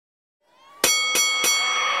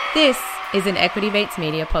This is an Equity Mates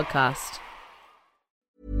Media podcast.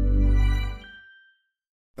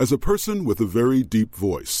 As a person with a very deep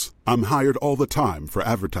voice, I'm hired all the time for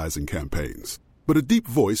advertising campaigns. But a deep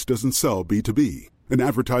voice doesn't sell B2B, and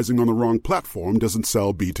advertising on the wrong platform doesn't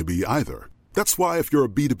sell B2B either. That's why if you're a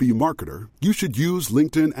B2B marketer, you should use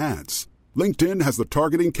LinkedIn ads. LinkedIn has the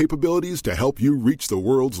targeting capabilities to help you reach the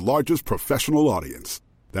world's largest professional audience.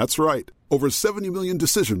 That's right, over 70 million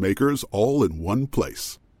decision makers all in one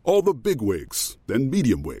place. All the big wigs, then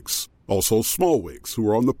medium wigs, also small wigs who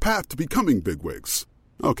are on the path to becoming big wigs.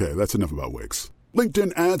 Okay, that's enough about wigs.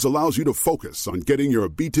 LinkedIn ads allows you to focus on getting your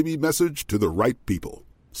B2B message to the right people.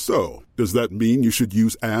 So, does that mean you should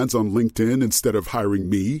use ads on LinkedIn instead of hiring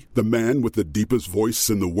me, the man with the deepest voice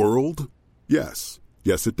in the world? Yes.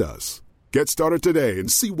 Yes, it does. Get started today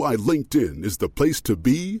and see why LinkedIn is the place to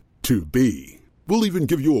be to be. We'll even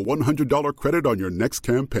give you a $100 credit on your next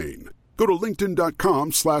campaign. Go to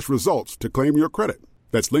linkedin.com/results to claim your credit.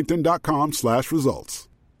 That's linkedin.com/results.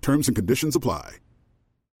 Terms and conditions apply.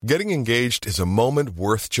 Getting engaged is a moment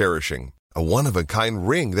worth cherishing. A one-of-a-kind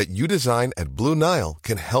ring that you design at Blue Nile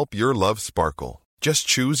can help your love sparkle. Just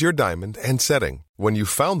choose your diamond and setting. When you've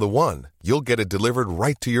found the one, you'll get it delivered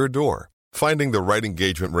right to your door. Finding the right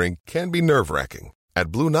engagement ring can be nerve-wracking. At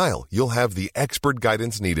Blue Nile, you'll have the expert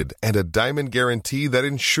guidance needed and a diamond guarantee that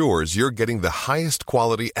ensures you're getting the highest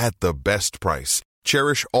quality at the best price.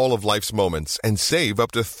 Cherish all of life's moments and save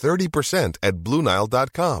up to 30% at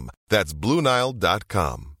BlueNile.com. That's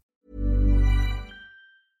BlueNile.com.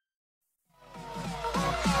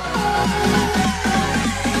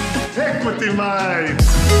 Equity Mates.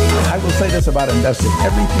 I will say this about investing.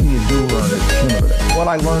 Everything you do learn is cumulative. What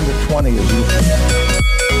I learned at 20 is useful.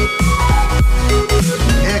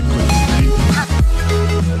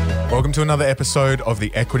 Welcome to another episode of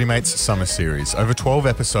the Equity Mates Summer Series. Over 12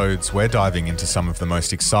 episodes, we're diving into some of the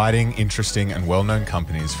most exciting, interesting, and well-known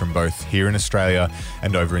companies from both here in Australia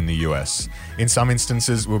and over in the US. In some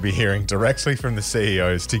instances, we'll be hearing directly from the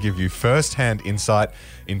CEOs to give you first-hand insight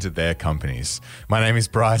into their companies. My name is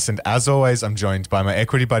Bryce, and as always, I'm joined by my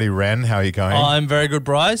equity buddy, Ren. How are you going? I'm very good,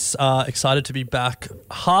 Bryce. Excited to be back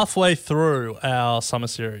halfway through our summer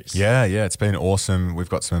series. Yeah, it's been awesome. We've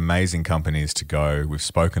got some amazing companies to go. We've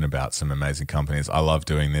spoken about some amazing companies. I love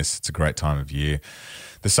doing this. It's a great time of year.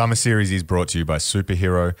 The summer series is brought to you by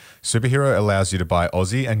Superhero. Superhero allows you to buy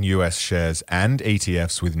Aussie and US shares and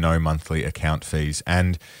ETFs with no monthly account fees,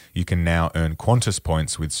 and you can now earn Qantas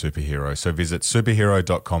points with Superhero. So visit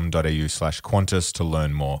superhero.com.au/Qantas to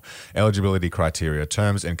learn more. Eligibility criteria,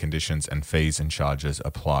 terms and conditions, and fees and charges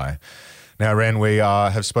apply. Now, Ren, we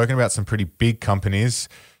have spoken about some pretty big companies.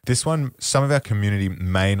 This one, some of our community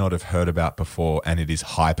may not have heard about before, and it is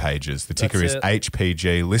hipages. The ticker is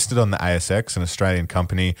HPG, listed on the ASX, an Australian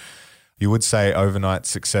company. You would say overnight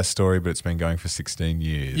success story, but it's been going for 16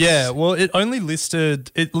 years. Yeah, well, it listed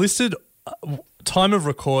time of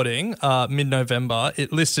recording, mid-November.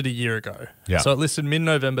 It listed a year ago. Yeah. So it listed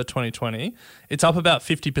mid-November 2020. It's up about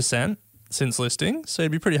 50% since listing, so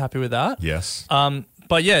you'd be pretty happy with that. Yes.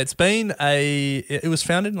 But yeah, it was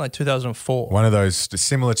founded in like 2004. One of those,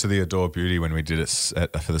 similar to the Adore Beauty when we did it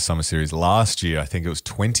for the summer series last year. I think it was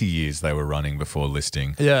 20 years they were running before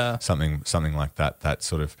listing. Yeah. Something like that. That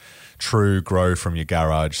sort of true grow from your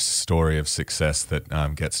garage story of success that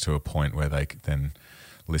gets to a point where they could then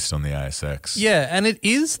list on the ASX. Yeah, and it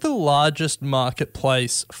is the largest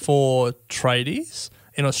marketplace for tradies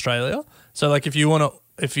in Australia. So like if you want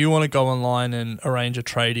to go online and arrange a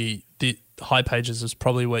tradie, the hipages is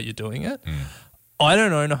probably where you're doing it. I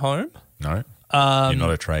don't own a home. No? You're not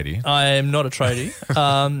a tradie? I am not a tradie.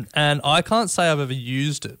 And I can't say I've ever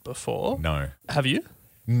used it before. No. Have you?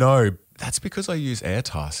 No. That's because I use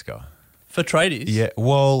Airtasker. For tradies? Yeah.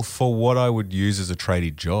 Well, for what I would use as a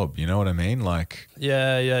tradie job. You know what I mean? Like,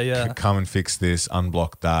 Yeah. come and fix this,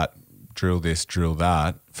 unblock that, drill this, drill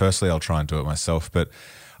that. Firstly, I'll try and do it myself, but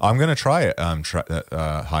I'm going to try it,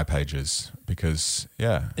 hipages, because,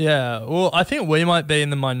 yeah. Yeah, well, I think we might be in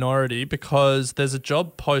the minority because there's a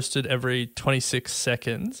job posted every 26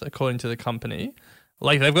 seconds, according to the company.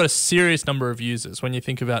 Like, they've got a serious number of users when you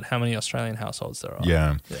think about how many Australian households there are.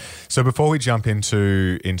 Yeah. So before we jump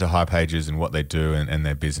into hipages and what they do and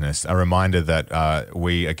their business, a reminder that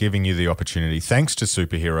we are giving you the opportunity, thanks to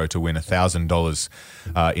Superhero, to win $1,000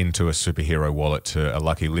 into a Superhero wallet to a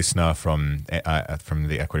lucky listener from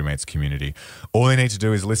the Equity Mates community. All you need to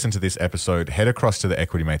do is listen to this episode, head across to the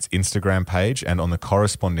Equity Mates Instagram page, and on the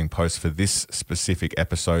corresponding post for this specific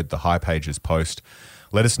episode, the hipages post,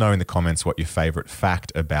 let us know in the comments what your favorite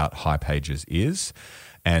fact about hipages is,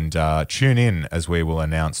 and tune in as we will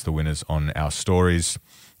announce the winners on our stories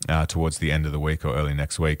towards the end of the week or early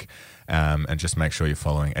next week. And just make sure you're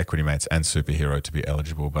following Equity Mates and Superhero to be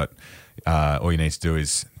eligible. But all you need to do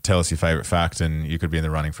is tell us your favourite fact and you could be in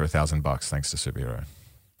the running for $1,000 thanks to Superhero.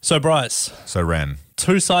 So, Bryce. So, Ren.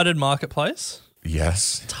 Two-sided marketplace.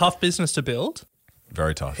 Yes. Tough business to build.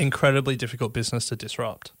 Very tough. Incredibly difficult business to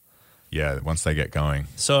disrupt. Yeah, once they get going.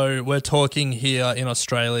 So we're talking here in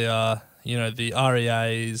Australia, the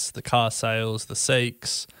REAs, the car sales, the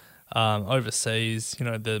Seeks, overseas,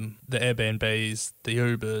 the Airbnbs, the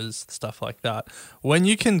Ubers, stuff like that. When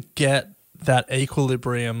you can get that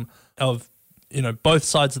equilibrium of, both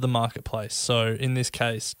sides of the marketplace. So in this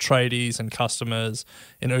case, tradies and customers.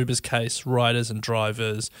 In Uber's case, riders and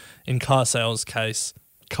drivers. In car sales case,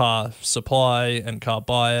 car supply and car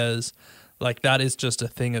buyers. Like, that is just a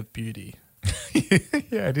thing of beauty.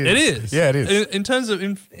 Yeah, it is. It is. Yeah, it is. In terms of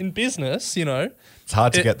in business, it's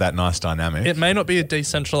hard to get that nice dynamic. It may not be a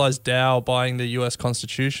decentralized DAO buying the US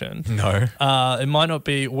Constitution. No. It might not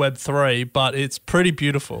be Web3, but it's pretty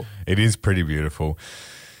beautiful. It is pretty beautiful.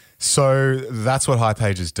 So that's what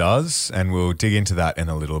hipages does, and we'll dig into that in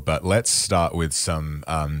a little. But let's start with some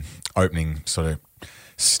opening sort of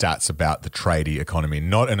stats about the tradie economy.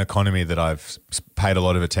 Not an economy that I've paid a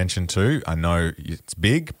lot of attention to. I know it's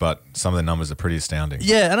big, but some of the numbers are pretty astounding.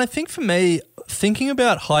 Yeah, and I think for me, thinking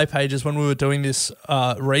about hipages when we were doing this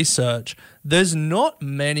research, there's not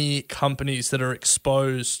many companies that are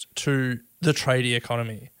exposed to the tradie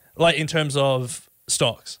economy, like in terms of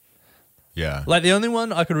stocks. Yeah. Like the only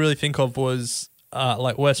one I could really think of was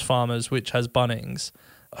like West Farmers, which has Bunnings.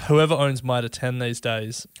 Whoever owns Mitre 10 these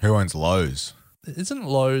days. Who owns Lowe's? Isn't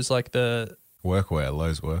Lowe's like the... Workwear,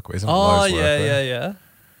 Lowe's Workwear. Isn't Oh, Lowe's yeah, Workwear?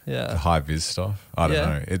 yeah. The high vis stuff? I don't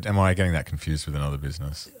Yeah. know. Am I getting that confused with another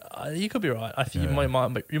business? You could be right. I think you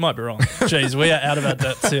might be wrong. Jeez, we are out of our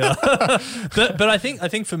depths here. but I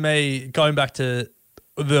think for me, going back to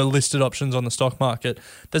the listed options on the stock market,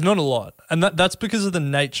 there's not a lot, and that's because of the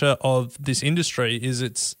nature of this industry. Is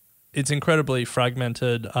it's incredibly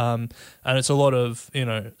fragmented, and it's a lot of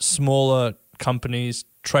smaller companies,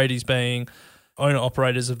 tradies being owner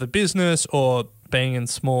operators of the business or being in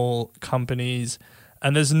small companies,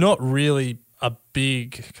 and there's not really a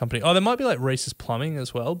big company. Oh, there might be like Reese's Plumbing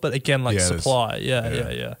as well, but again, like supply.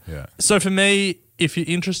 Yeah. So for me, if you're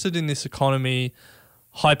interested in this economy,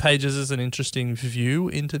 hipages is an interesting view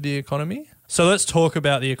into the economy. So let's talk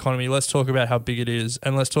about the economy. Let's talk about how big it is,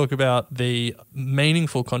 and let's talk about the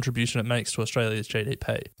meaningful contribution it makes to Australia's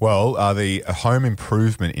GDP. Well, the home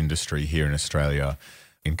improvement industry here in Australia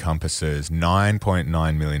encompasses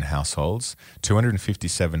 9.9 million households,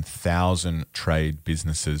 257,000 trade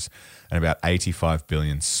businesses, and about 85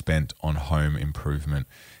 billion spent on home improvement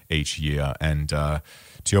each year. And to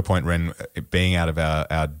your point, Ren, being out of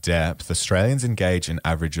our depth, Australians engage an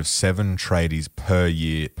average of 7 tradies per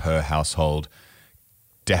year per household.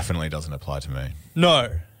 Definitely doesn't apply to me.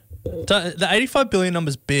 No. The 85 billion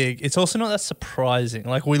number's big. It's also not that surprising.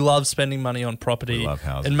 Like, we love spending money on property. We love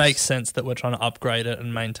houses. It makes sense that we're trying to upgrade it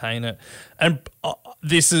and maintain it. And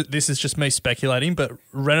this is just me speculating, but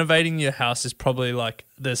renovating your house is probably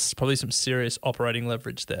there's probably some serious operating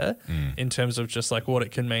leverage there in terms of just like what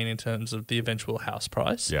it can mean in terms of the eventual house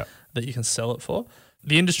price that you can sell it for.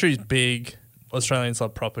 The industry is big. Australians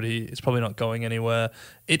love property. It's probably not going anywhere.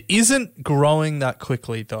 It isn't growing that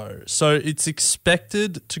quickly though. So it's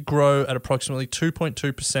expected to grow at approximately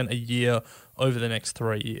 2.2% a year over the next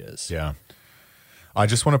 3 years. Yeah. I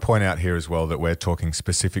just want to point out here as well that we're talking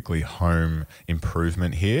specifically home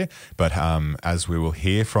improvement here, but as we will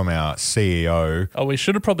hear from our CEO... Oh, we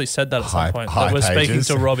should have probably said that at some point. But we're speaking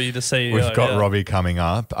to Robbie, the CEO. We've got Robbie coming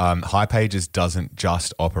up. hipages doesn't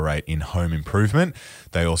just operate in home improvement.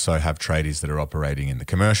 They also have tradies that are operating in the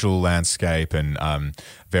commercial landscape and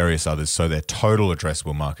various others. So their total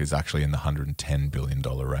addressable market is actually in the $110 billion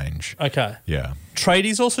range. Okay. Yeah.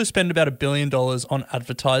 Tradies also spend about $1 billion on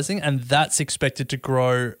advertising, and that's expected to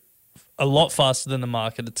grow a lot faster than the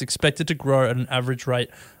market. It's expected to grow at an average rate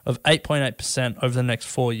of 8.8% over the next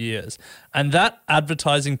 4 years. And that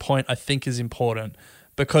advertising point, I think, is important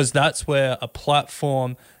because that's where a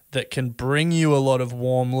platform that can bring you a lot of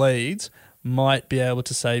warm leads might be able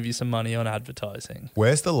to save you some money on advertising.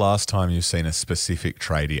 Where's the last time you've seen a specific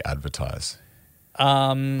tradie advertise?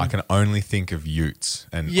 I can only think of utes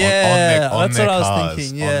and on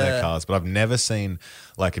their cars, but I've never seen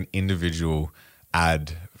like an individual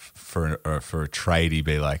ad for a tradie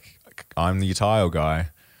be like, "I'm the tile guy."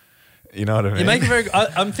 You know what I mean? You make a very.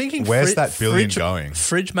 I'm thinking. Where's that billion going?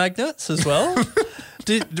 Fridge magnets as well.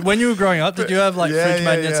 When you were growing up, did you have like fridge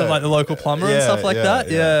magnets of like the local plumber and stuff like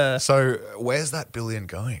that? Yeah. So where's that billion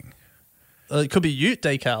going? It could be ute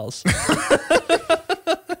decals.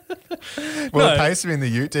 Well, No. it pays to be in the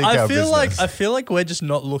ute decal I business. feel like we're just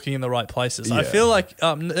not looking in the right places. I Yeah. feel like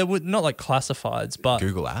it would not like classifieds, but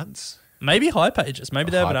Google Ads. maybe High Pages.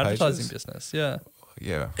 Maybe they have an High advertising Pages? business. Yeah.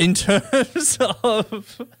 Yeah. In terms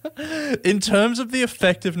of the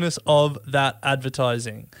effectiveness of that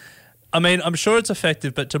advertising, I mean, I'm sure it's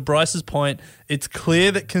effective, but to Bryce's point, it's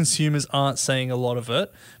clear that consumers aren't seeing a lot of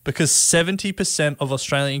it because 70% of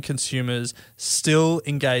Australian consumers still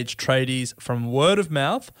engage tradies from word of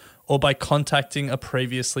mouth or by contacting a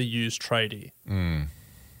previously used tradie.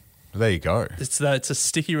 There you go. It's a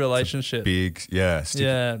sticky relationship. Big, yeah.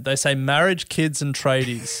 Yeah, they say marriage, kids, and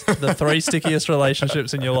tradies, the three stickiest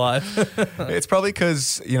relationships in your life. It's probably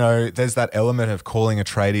because, there's that element of calling a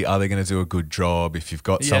tradie, are they going to do a good job? If you've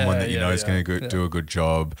got someone that you know is going to do a good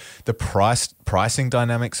job. The pricing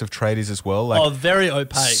dynamics of tradies as well. Like, very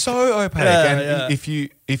opaque. so opaque. Yeah, and yeah.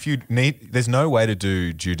 if you need, there's no way to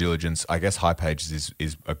do due diligence. I guess High Pages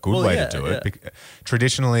is a good way to do it. yeah.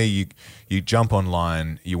 Traditionally, you jump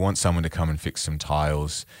online, you want someone to come and fix some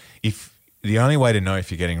tiles. If the only way to know if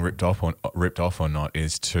you're getting ripped off or not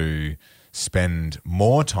is to spend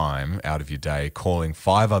more time out of your day calling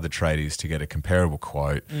 5 other tradies to get a comparable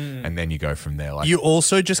quote, and then you go from there. Like, You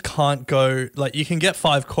also just can't go, like, you can get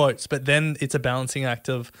 5 quotes, but then it's a balancing act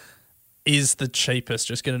of, is the cheapest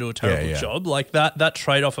just going to do a terrible job? Like that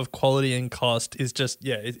trade-off of quality and cost is just,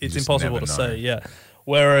 it's just impossible never to know. say, yeah.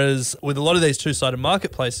 Whereas with a lot of these two-sided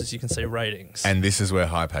marketplaces, you can see ratings. and this is where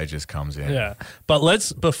High Pages comes in. Yeah.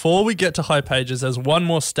 But before we get to High Pages, there's one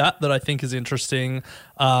more stat that I think is interesting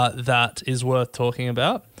that is worth talking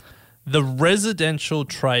about. The residential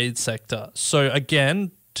trade sector. So again,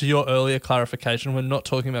 to your earlier clarification, we're not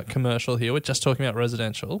talking about commercial here, we're just talking about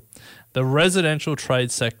residential. The residential trade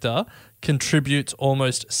sector contributes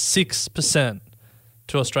almost 6%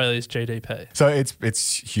 to Australia's GDP. So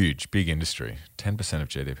it's huge, big industry, 10% of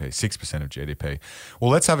GDP, 6% of GDP.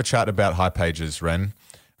 Well, let's have a chat about High Pages, Ren.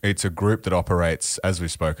 It's a group that operates, as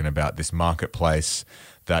we've spoken about, this marketplace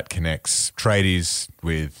that connects tradies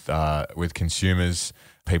with consumers,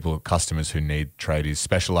 customers who need tradies,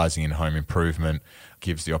 specialising in home improvement,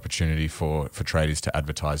 gives the opportunity for tradies to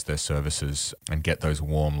advertise their services and get those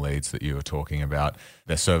warm leads that you were talking about.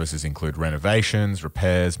 Their services include renovations,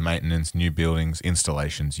 repairs, maintenance, new buildings,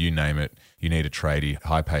 installations, you name it. You need a tradie.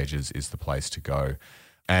 High Pages is the place to go.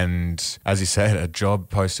 And as you said, a job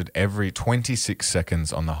posted every 26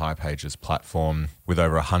 seconds on the High Pages platform with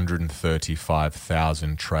over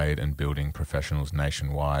 135,000 trade and building professionals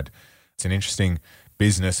nationwide. It's an interesting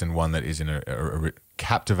business and one that is in a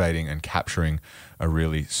captivating and capturing a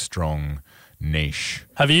really strong niche.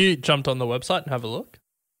 Have you jumped on the website and have a look?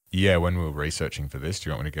 Yeah, when we were researching for this, do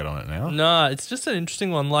you want me to get on it now? No, it's just an interesting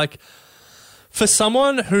one. Like, for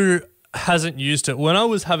someone who hasn't used it, when I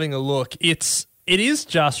was having a look, it is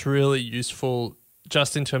just really useful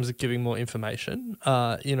just in terms of giving more information.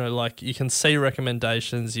 Like you can see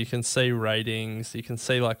recommendations, you can see ratings, you can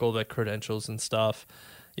see like all their credentials and stuff.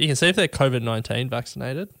 You can see if they're COVID-19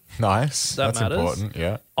 vaccinated. Nice. That That's matters. important,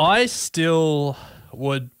 yeah. I still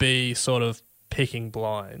would be sort of picking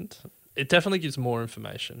blind. It definitely gives more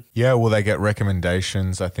information. Yeah, well, they get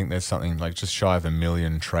recommendations. I think there's something like just shy of 1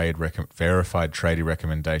 million verified tradie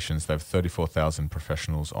recommendations. They have 34,000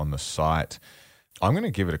 professionals on the site. I'm going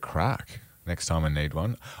to give it a crack next time I need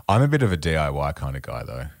one. I'm a bit of a DIY kind of guy,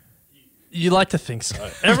 though. You like to think so.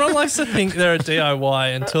 Everyone likes to think they're a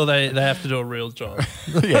DIY until they have to do a real job.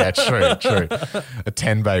 Yeah, true. A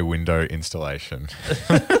 10-bay window installation.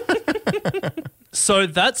 So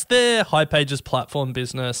that's their High Pages platform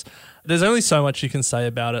business. There's only so much you can say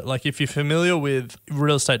about it. Like if you're familiar with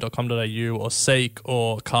realestate.com.au or Seek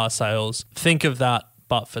or car sales, think of that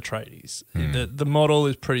but for tradies. The model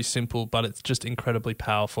is pretty simple, but it's just incredibly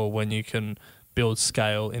powerful when you can build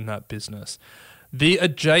scale in that business. The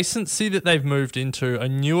adjacency that they've moved into, a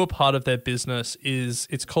newer part of their business,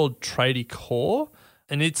 it's called Tradie Core,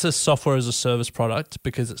 and it's a software as a service product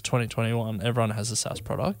because it's 2021. Everyone has a SaaS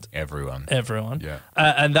product. Everyone. Yeah.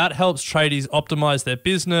 And that helps tradies optimize their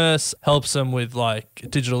business, helps them with like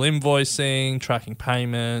digital invoicing, tracking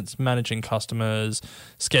payments, managing customers,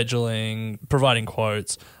 scheduling, providing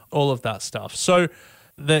quotes, all of that stuff. So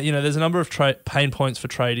there's a number of pain points for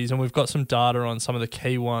tradies, and we've got some data on some of the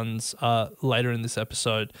key ones later in this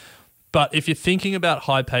episode. But if you're thinking about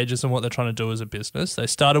High Pages and what they're trying to do as a business, they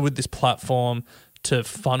started with this platform to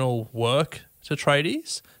funnel work to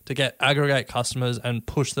tradies, to aggregate customers and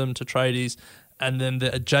push them to tradies. And then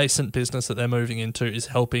the adjacent business that they're moving into is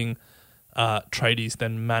helping tradies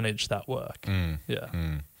then manage that work.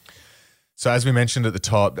 So as we mentioned at the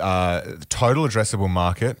top, the total addressable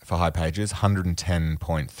market for High Pages,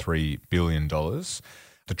 $110.3 billion.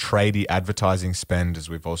 The tradie advertising spend, as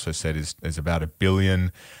we've also said, is about $1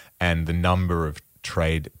 billion, and the number of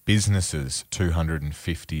trade businesses,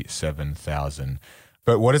 257,000.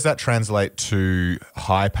 But what does that translate to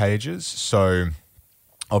hipages? So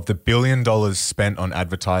of the $1 billion spent on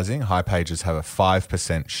advertising, hipages have a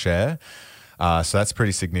 5% share. So that's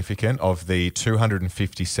pretty significant. Of the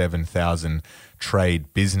 257,000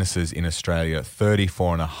 trade businesses in Australia,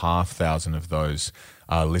 34,500 of those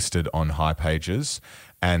are listed on hipages.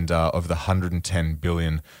 And of the 110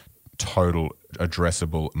 billion total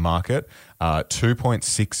addressable market,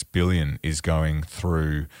 2.6 billion is going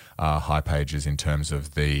through hipages in terms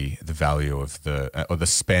of the value of the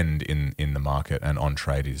spend in the market and on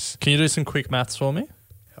tradies. Can you do some quick maths for me?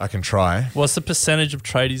 I can try. What's the percentage of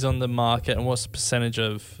tradies on the market, and what's the percentage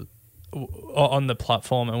of on the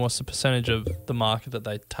platform, and what's the percentage of the market that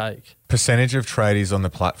they take? Percentage of tradies on the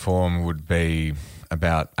platform would be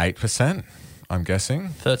about 8%, I'm guessing.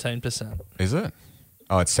 13%. Is it?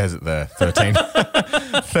 Oh, it says it there,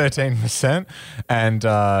 13%, and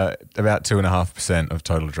about 2.5% of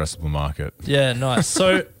total addressable market. Yeah, nice.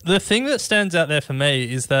 So the thing that stands out there for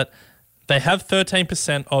me is that they have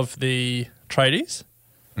 13% of the tradies,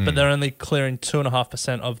 but they're only clearing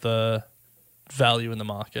 2.5% of the value in the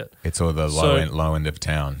market. It's all the low end of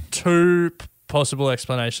town. Two possible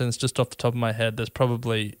explanations just off the top of my head. There's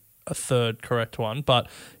probably a third correct one. But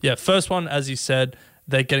yeah, first one, as you said,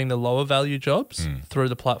 they're getting the lower value jobs through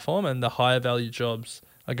the platform, and the higher value jobs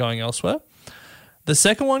are going elsewhere. The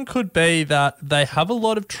second one could be that they have a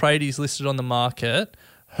lot of tradies listed on the market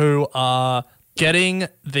who are getting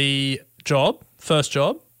the job, first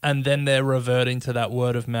job, and then they're reverting to that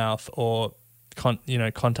word of mouth or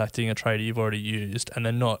contacting a trader you've already used, and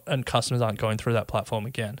they're not, and customers aren't going through that platform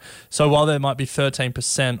again. So while there might be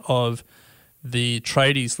 13% of the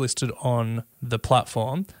tradies listed on the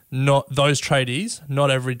platform, not those tradies, not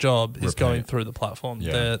every job is going through the platform.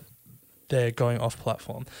 Yeah. They're going off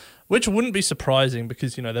platform, which wouldn't be surprising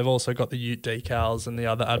because, they've also got the Ute decals and the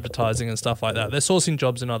other advertising and stuff like that. They're sourcing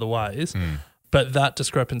jobs in other ways. But that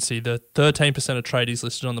discrepancy, the 13% of tradies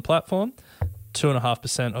listed on the platform,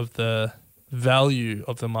 2.5% of the value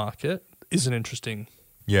of the market, is an interesting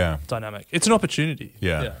dynamic. It's an opportunity.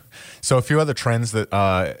 Yeah. So a few other trends that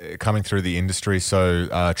are coming through the industry. So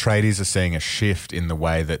tradies are seeing a shift in the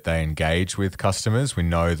way that they engage with customers. We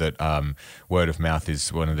know that word of mouth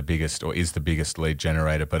is one of the biggest, or is the biggest lead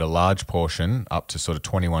generator, but a large portion, up to sort of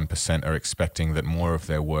 21%, are expecting that more of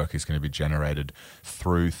their work is going to be generated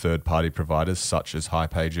through third-party providers such as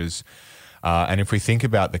hipages. And if we think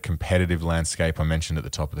about the competitive landscape, I mentioned at the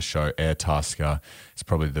top of the show, Airtasker is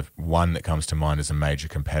probably the one that comes to mind as a major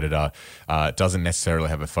competitor. It doesn't necessarily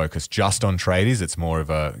have a focus just on tradies. It's more of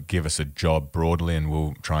a give us a job broadly and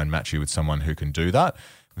we'll try and match you with someone who can do that.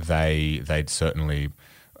 They'd certainly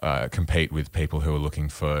compete with people who are looking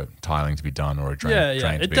for tiling to be done or a drain to be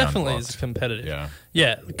unblocked. It definitely is competitive.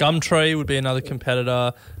 Yeah, Gumtree would be another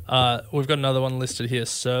competitor. We've got another one listed here,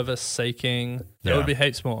 Service Seeking. There would be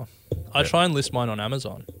heaps more. I try and list mine on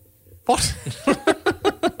Amazon. What?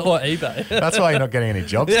 Or eBay. That's why you're not getting any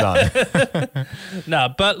jobs done.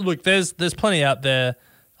 No, but look, there's plenty out there.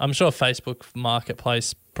 I'm sure Facebook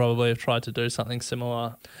Marketplace probably have tried to do something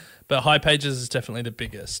similar. But hipages is definitely the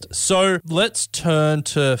biggest. So let's turn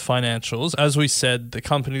to financials. As we said, the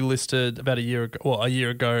company listed about a year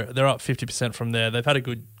ago. They're up 50% from there. They've had a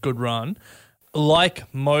good run.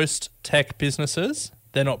 Like most tech businesses,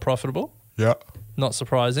 they're not profitable. Yeah. Not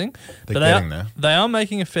surprising. They're getting there. They are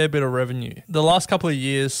making a fair bit of revenue. The last couple of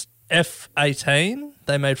years, F18,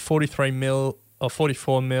 they made 43 mil or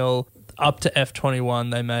 44 mil. Up to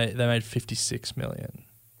F21, they made 56 million.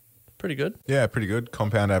 Pretty good. Yeah, pretty good.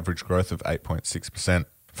 Compound average growth of 8.6%.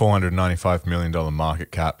 $495 million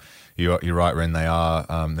market cap. You're right, Ren. They are.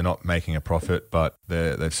 They're not making a profit, but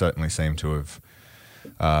they've certainly seemed to have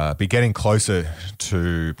be getting closer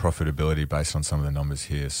to profitability based on some of the numbers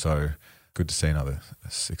here. So good to see another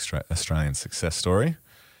Australian success story.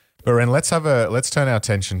 But Ren, let's turn our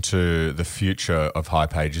attention to the future of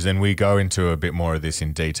hipages, and we go into a bit more of this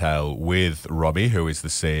in detail with Robbie, who is the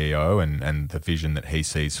CEO, and the vision that he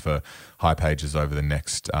sees for hipages over the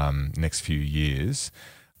next few years.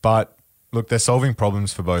 But look, they're solving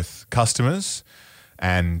problems for both customers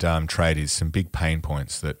and tradies, some big pain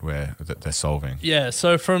points that they're solving. Yeah,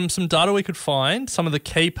 so from some data we could find, some of the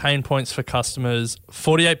key pain points for customers,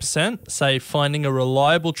 48% say finding a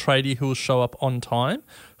reliable tradie who will show up on time.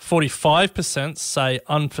 45% say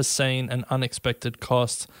unforeseen and unexpected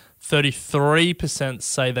costs. 33%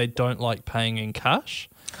 say they don't like paying in cash.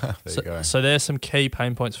 There you go. So there's some key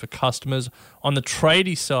pain points for customers. On the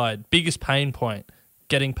tradie side, biggest pain point,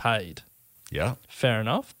 getting paid. Yeah. Fair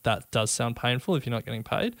enough. That does sound painful if you're not getting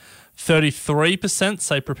paid. 33%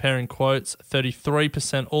 say preparing quotes.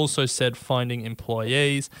 33% also said finding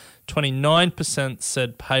employees. 29%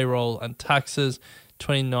 said payroll and taxes.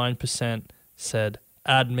 29% said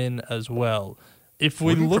admin as well. If we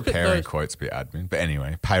Wouldn't look at preparing those, quotes be admin? But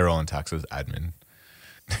anyway, payroll and taxes, admin.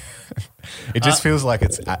 It just feels like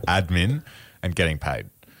it's admin and getting paid.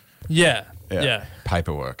 yeah.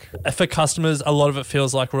 Paperwork. For customers, a lot of it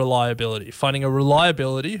feels like reliability. Finding a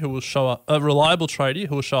reliability who will show up, a reliable tradie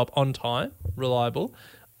who will show up on time, reliable,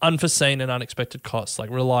 unforeseen and unexpected costs, like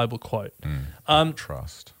reliable quote.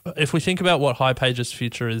 Trust. If we think about what HighPage's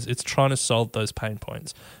future is, it's trying to solve those pain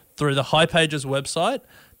points through the HighPage's website.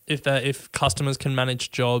 If customers can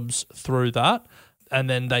manage jobs through that, and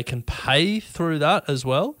then they can pay through that as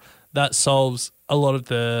well, that solves a lot of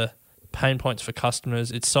the pain points for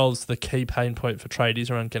customers. It solves the key pain point for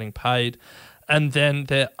tradies around getting paid. And then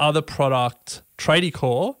their other product, Tradie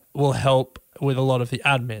Core, will help with a lot of the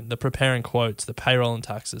admin, the preparing quotes, the payroll and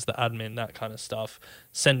taxes, the admin, that kind of stuff,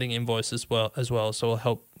 sending invoices as well. So it'll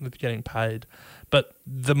help with getting paid. But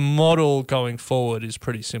the model going forward is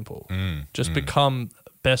pretty simple. Just become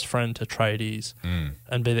best friend to tradies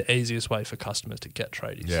and be the easiest way for customers to get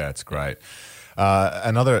tradies. Yeah, it's great.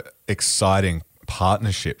 Another exciting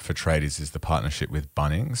partnership for tradies is the partnership with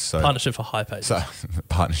Bunnings. So Partnership for HighPages. So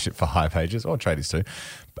partnership for HighPages, or tradies too.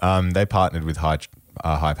 They partnered with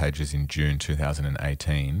HighPages in June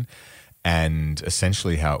 2018, and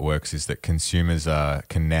essentially how it works is that consumers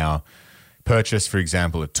can now purchase, for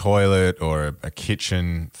example, a toilet or a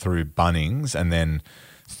kitchen through Bunnings, and then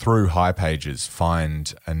through HighPages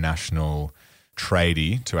find a national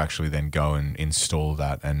tradie to actually then go and install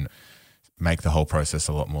that and make the whole process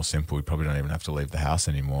a lot more simple. We probably don't even have to leave the house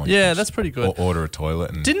anymore. Yeah, that's pretty good. Or order a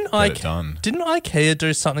toilet and get it done. Didn't IKEA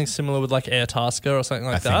do something similar with like Airtasker or something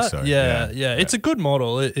like that? I think so. Yeah. It's a good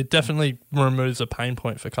model. It definitely removes a pain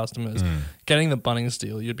point for customers. Getting the Bunnings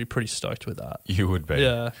deal, you'd be pretty stoked with that. You would be.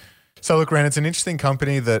 Yeah. So look, Ren, it's an interesting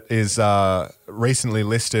company that is recently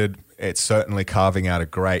listed. It's certainly carving out a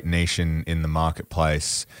great niche in the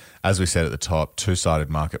marketplace. As we said at the top,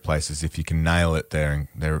 two-sided marketplaces. If you can nail it, they're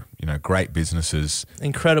great businesses.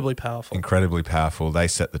 Incredibly powerful. Incredibly powerful. They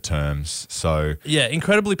set the terms. So yeah,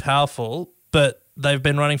 incredibly powerful, but they've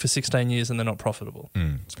been running for 16 years and they're not profitable.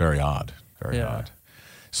 It's very hard. Very hard.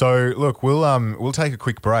 So look, we'll take a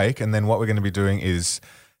quick break, and then what we're going to be doing is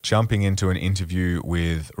jumping into an interview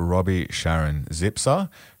with Robbie Sharon Zipser,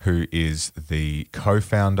 who is the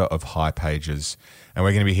co-founder of HighPages. And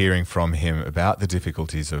we're going to be hearing from him about the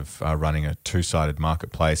difficulties of running a two-sided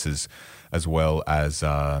marketplace, as well as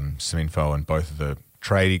some info on both of the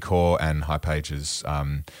Tradie Core and HighPages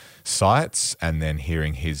sites, and then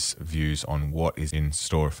hearing his views on what is in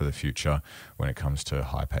store for the future when it comes to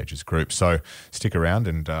HighPages Group. So stick around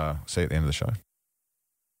and see you at the end of the show.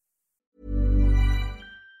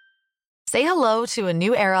 Say hello to a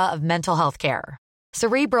new era of mental health care.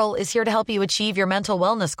 Cerebral is here to help you achieve your mental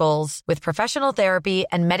wellness goals with professional therapy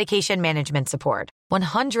and medication management support.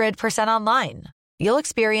 100% online. You'll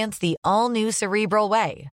experience the all-new Cerebral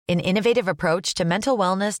Way, an innovative approach to mental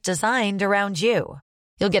wellness designed around you.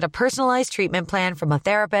 You'll get a personalized treatment plan from a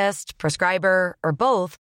therapist, prescriber, or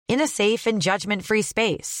both in a safe and judgment-free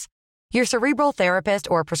space. Your Cerebral therapist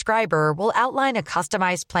or prescriber will outline a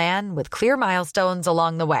customized plan with clear milestones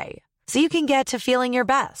along the way, so you can get to feeling your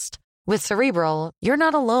best. With Cerebral, you're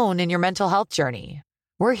not alone in your mental health journey.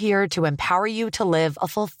 We're here to empower you to live a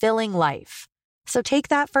fulfilling life. So take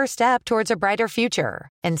that first step towards a brighter future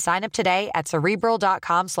and sign up today at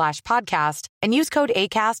Cerebral.com/podcast and use code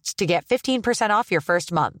ACAST to get 15% off your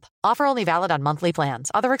first month. Offer only valid on monthly plans.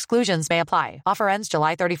 Other exclusions may apply. Offer ends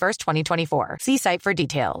July 31st, 2024. See site for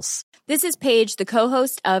details. This is Paige, the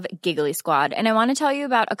co-host of Giggly Squad, and I want to tell you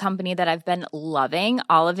about a company that I've been loving,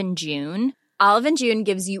 Olive & June. Olive & June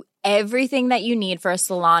gives you everything that you need for a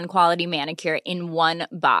salon-quality manicure in one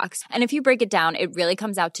box. And if you break it down, it really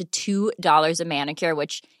comes out to $2 a manicure,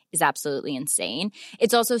 which is absolutely insane.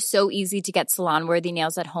 It's also so easy to get salon-worthy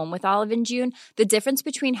nails at home with Olive & June. The difference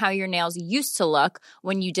between how your nails used to look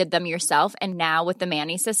when you did them yourself and now with the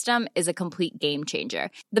Mani system is a complete game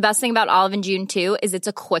changer. The best thing about Olive & June, too, is it's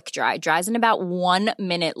a quick dry. Dries in about 1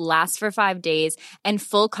 minute, lasts for 5 days, and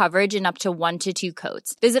full coverage in up to 1 to 2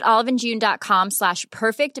 coats. Visit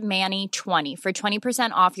oliveandjune.com/perfectmani20 for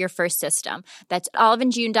 20% off your first system. That's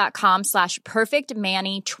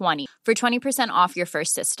oliveandjune.com/perfectmani20 for 20% off your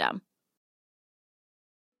first system.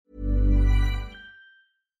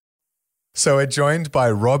 So we're joined by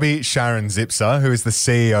Robbie Sharon-Zipser, who is the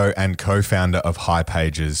CEO and co-founder of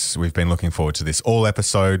hipages. We've been looking forward to this all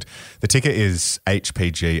episode. The ticker is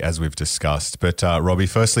HPG, as we've discussed. But Robbie,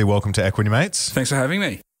 firstly, welcome to Equity Mates. Thanks for having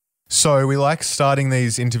me. So we like starting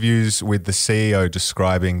these interviews with the CEO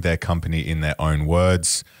describing their company in their own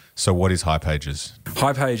words. So what is hipages?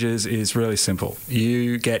 hipages is really simple.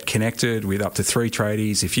 You get connected with up to 3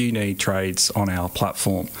 tradies if you need trades on our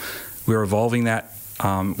platform. We're evolving that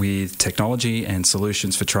with technology and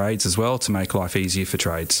solutions for trades as well to make life easier for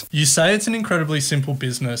trades. You say it's an incredibly simple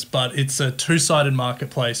business, but it's a two-sided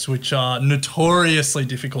marketplace, which are notoriously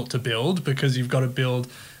difficult to build because you've got to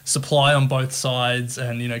build supply on both sides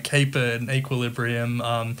and, keep an equilibrium.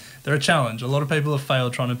 They're a challenge. A lot of people have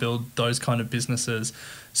failed trying to build those kind of businesses.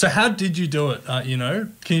 So how did you do it?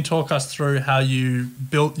 Can you talk us through how you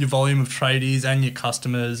built your volume of tradies and your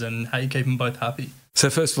customers and how you keep them both happy? So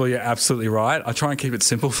first of all, you're absolutely right. I try and keep it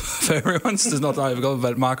simple for everyone. So there's not overcomplicated,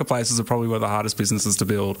 but marketplaces are probably one of the hardest businesses to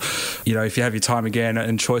build. If you have your time again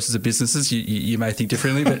and choices of businesses, you may think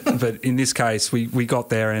differently. But in this case, we got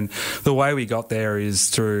there, and the way we got there is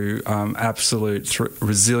through absolute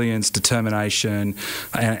resilience, determination,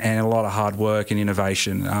 and a lot of hard work and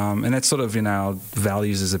innovation. And that's sort of in our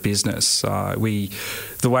values as a business.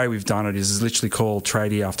 The way we've done it is literally call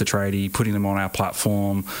tradie after tradie, putting them on our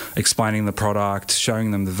platform, explaining the product,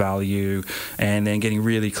 showing them the value, and then getting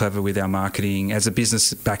really clever with our marketing. As a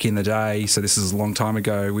business back in the day, so this is a long time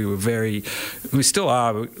ago, we still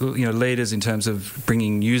are, leaders in terms of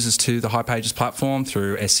bringing users to the hipages platform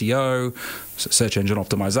through SEO, search engine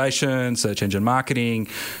optimization, search engine marketing,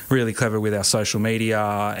 really clever with our social media.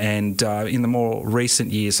 And in the more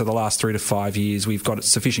recent years, so the last 3 to 5 years, we've got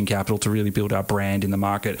sufficient capital to really build our brand in the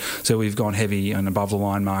market. So we've gone heavy and above the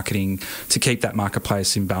line marketing to keep that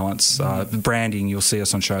marketplace in balance. Branding, you'll see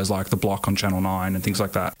us on shows like The Block on Channel 9 and things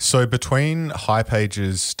like that. So between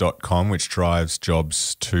hipages.com, which drives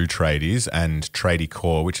jobs to tradies, and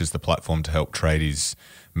Tradiecore, which is the platform to help tradies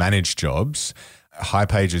manage jobs,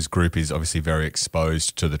 hipages Group is obviously very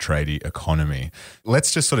exposed to the tradie economy.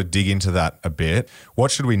 Let's just sort of dig into that a bit.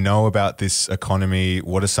 What should we know about this economy?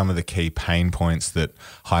 What are some of the key pain points that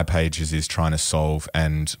hipages is trying to solve,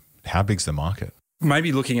 and how big's the market?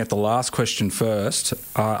 Maybe looking at the last question first,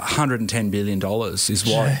 $110 billion is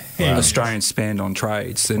what Australians spend on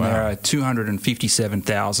trades. And there are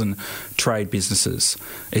 257,000 trade businesses.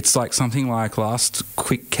 It's like something like, last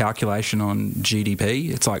quick calculation on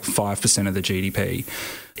GDP, it's like 5% of the GDP.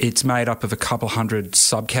 It's made up of a couple hundred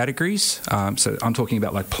subcategories. So I'm talking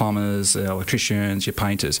about like plumbers, electricians, your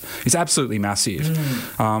painters. It's absolutely massive.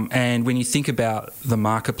 And when you think about the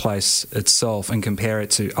marketplace itself and compare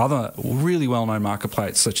it to other really well-known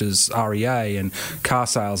marketplaces such as REA and Car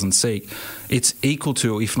Sales and Seek, it's equal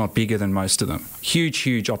to, if not bigger than most of them.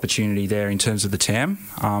 Huge opportunity there in terms of the TAM.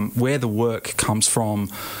 Where the work comes from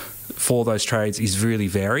for those trades is really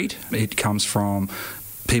varied. It comes from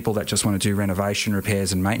people that just want to do renovation,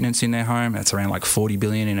 repairs and maintenance in their home. That's around like $40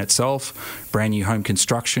 billion in itself. Brand new home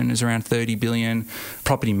construction is around $30 billion.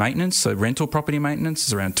 Property maintenance, so rental property maintenance,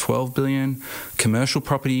 is around $12 billion. Commercial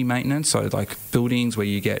property maintenance, so like buildings where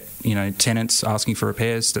you get tenants asking for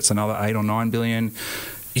repairs, that's another $8 or $9 billion.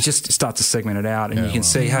 You just start to segment it out, and you can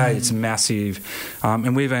see, hey, it's massive.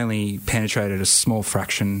 And we've only penetrated a small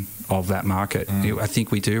fraction of that market. I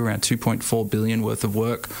think we do around $2.4 billion worth of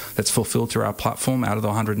work that's fulfilled through our platform out of the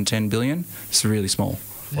 $110 billion. It's really small.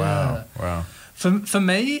 Wow. For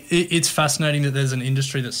me, it's fascinating that there's an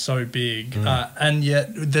industry that's so big, and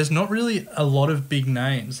yet there's not really a lot of big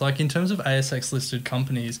names. Like in terms of ASX-listed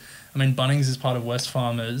companies, I mean, Bunnings is part of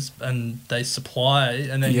Wesfarmers and they supply,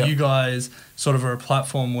 and then you guys sort of are a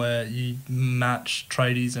platform where you match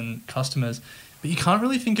tradies and customers, but you can't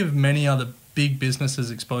really think of many other big businesses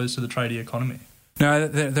exposed to the tradie economy. No,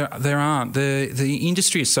 there aren't. The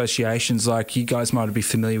industry associations, like you guys might be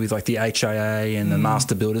familiar with, like the HIA and the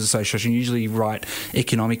Master Builders Association, usually write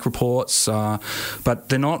economic reports, but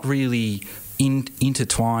they're not really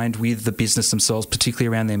intertwined with the business themselves, particularly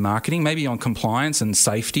around their marketing, maybe on compliance and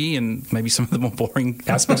safety, and maybe some of the more boring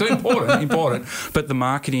aspects are important. But the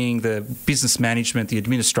marketing, the business management, the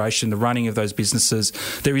administration, the running of those businesses,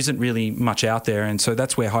 there isn't really much out there. And so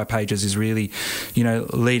that's where hipages is really,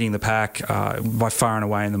 leading the pack by far and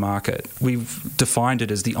away in the market. We've defined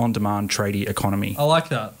it as the on-demand tradie economy. I like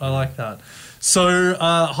that. So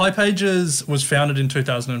hipages was founded in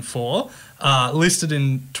 2004, listed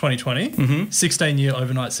in 2020, 16-year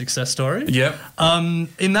overnight success story. Yep.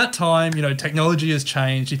 In that time, technology has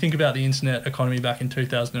changed. You think about the internet economy back in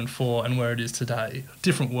 2004 and where it is today,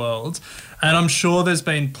 different worlds. And I'm sure there's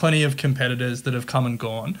been plenty of competitors that have come and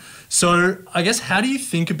gone. So I guess, how do you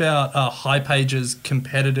think about hipages'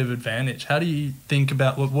 competitive advantage? How do you think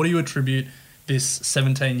about, what do you attribute this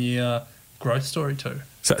 17-year growth story to?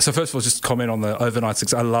 So first of all, just comment on the overnight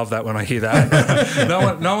success. I love that when I hear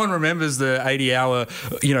that. No one remembers the 80-hour,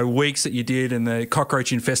 weeks that you did in the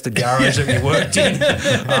cockroach-infested garage that we worked in.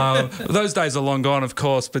 Those days are long gone, of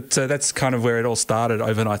course, but that's kind of where it all started,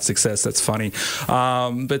 overnight success. That's funny.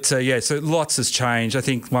 So lots has changed. I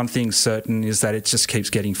think one thing's certain is that it just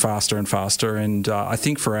keeps getting faster and faster. And I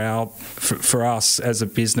think for us as a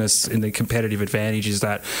business, in the competitive advantage is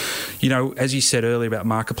that, as you said earlier about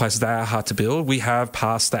marketplaces, they are hard to build. We have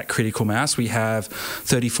past that critical mass. We have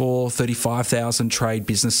 35,000 trade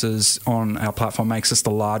businesses on our platform, makes us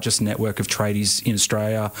the largest network of tradies in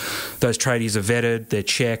Australia. Those tradies are vetted, they're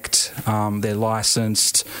checked, they're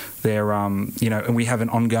licensed, they're, and we have an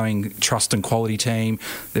ongoing trust and quality team.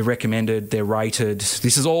 They're recommended, they're rated.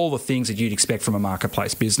 This is all the things that you'd expect from a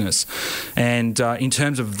marketplace business. And in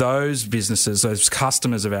terms of those businesses, those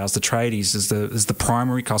customers of ours, the tradies is the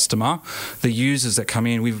primary customer. The users that come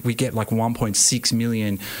in, we get like 1.6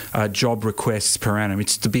 million job requests per annum.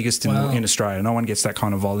 It's the biggest in Australia. No one gets that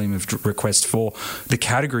kind of volume of requests for the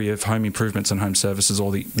category of home improvements and home services,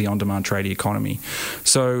 or the on-demand tradie economy.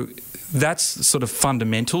 So that's sort of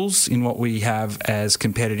fundamentals in what we have as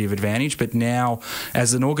competitive advantage. But now,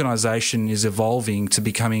 as an organisation is evolving to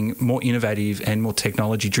becoming more innovative and more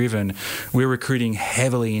technology driven, we're recruiting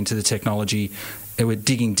heavily into the technology. And we're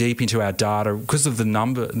digging deep into our data because of the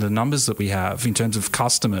numbers that we have in terms of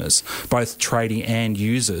customers, both tradie and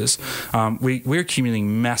users. We're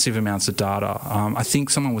accumulating massive amounts of data. I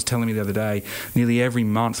think someone was telling me the other day, nearly every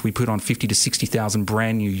month we put on 50 to 60,000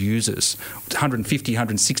 brand new users, 150,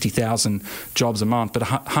 160,000 jobs a month, but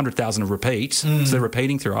 100,000 of repeats. So they're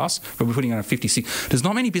repeating through us, but we're putting on 56. There's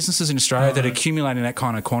not many businesses in Australia that are accumulating that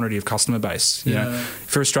kind of quantity of customer base. You know,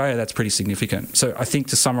 for Australia, that's pretty significant. So I think,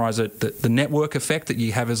 to summarise it, the network effect that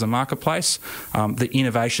you have as a marketplace, the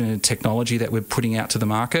innovation and technology that we're putting out to the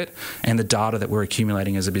market, and the data that we're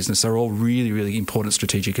accumulating as a business are all really, really important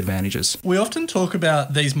strategic advantages. We often talk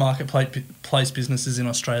about these marketplace businesses in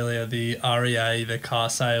Australia, the REA, the car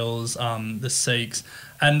sales, the Seeks,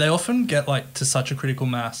 and they often get to such a critical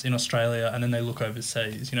mass in Australia, and then they look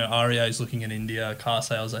overseas. REA is looking at India, car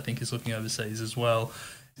sales I think is looking overseas as well.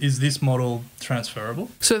 Is this model transferable?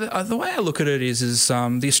 So the way I look at it is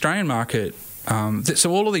the Australian market.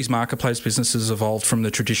 So all of these marketplace businesses evolved from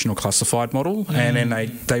the traditional classified model, and then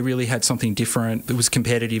they really had something different. It was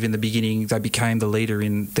competitive in the beginning. They became the leader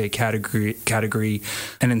in their category,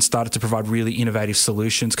 and then started to provide really innovative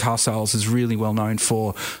solutions. Car sales is really well known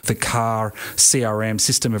for the car CRM,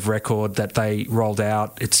 system of record, that they rolled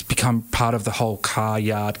out. It's become part of the whole car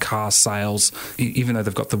yard, car sales. Even though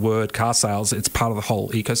they've got the word car sales, it's part of the whole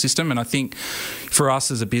ecosystem. And I think for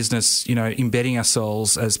us as a business, embedding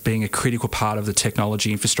ourselves as being a critical part of the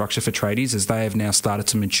technology infrastructure for tradies, as they have now started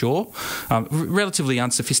to mature. Relatively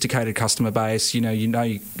unsophisticated customer base. You know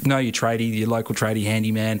your tradie, your local tradie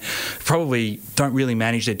handyman, probably don't really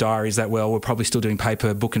manage their diaries that well. We're probably still doing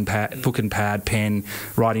paper, book and pad, pen,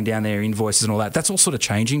 writing down their invoices and all that. That's all sort of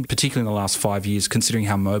changing, particularly in the last 5 years, considering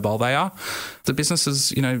how mobile they are. The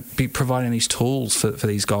businesses, be providing these tools for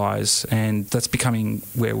these guys, and that's becoming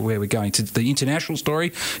where we're going. To the international story,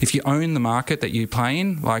 if you own the market that you play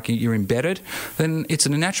in, like you're embedded, then it's a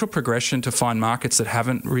natural progression to find markets that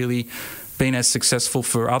haven't really been as successful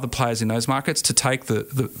for other players in those markets to take the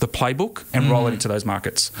playbook and roll it into those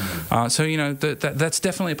markets. That's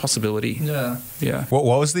definitely a possibility. Yeah. What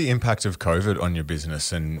was the impact of COVID on your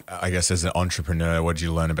business? And I guess as an entrepreneur, what did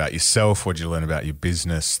you learn about yourself? What did you learn about your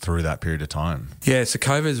business through that period of time? Yeah, so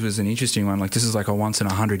COVID was an interesting one. This is a once in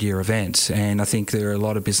 100-year event, and I think there are a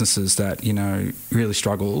lot of businesses that really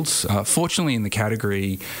struggled. Fortunately, in the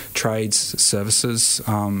category, trades, services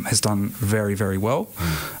has done very, very well.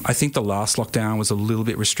 I think the last lockdown was a little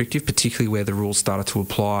bit restrictive, particularly where the rules started to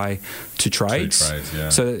apply to trades.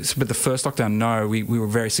 But the first lockdown, we were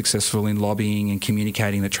very successful in lobbying and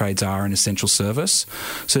communicating that trades are an essential service.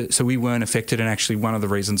 So we weren't affected, and actually one of the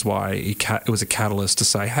reasons why it was a catalyst to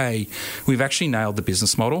say, hey, we've actually nailed the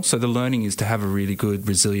business model. So the learning is to have a really good,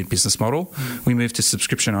 resilient business model. We moved to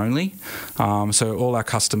subscription only. So all our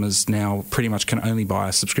customers now pretty much can only buy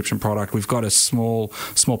a subscription product. We've got a small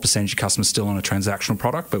percentage of customers still on a transactional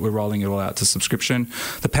product, but we're rolling it all out to subscription.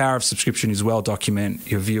 The power of subscription is well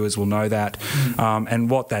documented. Your viewers will know that. And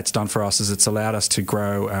what that's done for us is it's allowed us to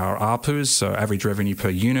grow our ARPUs, so average revenue per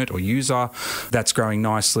unit or user. That's growing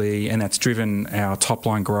nicely, and that's driven our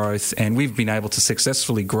top-line growth. And we've been able to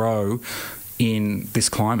successfully grow in this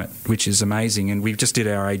climate, which is amazing. And we just did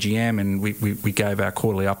our AGM, and we gave our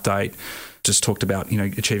quarterly update. Just talked about,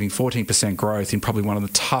 achieving 14% growth in probably one of the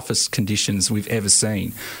toughest conditions we've ever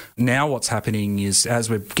seen. Now what's happening is, as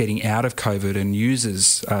we're getting out of COVID and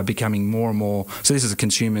users are becoming more and more, so this is the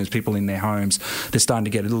consumers, people in their homes, they're starting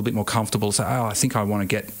to get a little bit more comfortable. So, I think I want to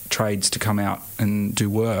get trades to come out and do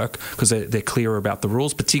work because they're clearer about the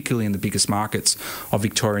rules, particularly in the biggest markets of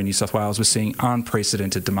Victoria and New South Wales. We're seeing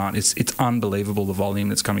unprecedented demand. It's unbelievable, the volume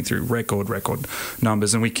that's coming through, record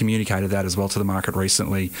numbers, and we communicated that as well to the market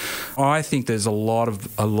recently. I think there's a lot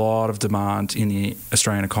of demand in the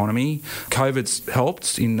Australian economy. COVID's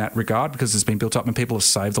helped in that regard because it's been built up and people have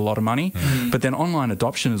saved a lot of money. But then online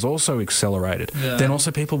adoption has also accelerated. Yeah. Then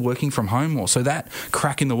also people working from home more. So that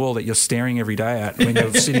crack in the wall that you're staring every day at when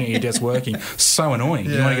you're sitting at your desk working, so annoying.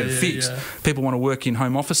 You want to get it fixed. People want to work in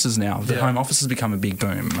home offices now. The home office has become a big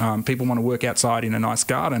boom. People want to work outside in a nice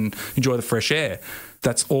garden, enjoy the fresh air.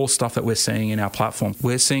 That's all stuff that we're seeing in our platform.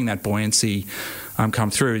 We're seeing that buoyancy come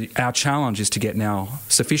through. Our challenge is to get now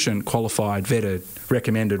sufficient, qualified, vetted,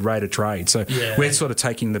 recommended, rated trades. So we're sort of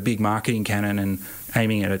taking the big marketing cannon and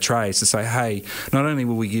aiming at a trades to say, hey, not only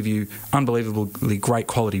will we give you unbelievably great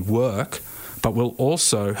quality work, but we'll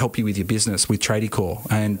also help you with your business with Tradiecore.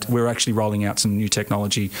 And we're actually rolling out some new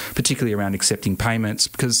technology, particularly around accepting payments,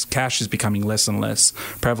 because cash is becoming less and less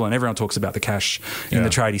prevalent. Everyone talks about the cash in the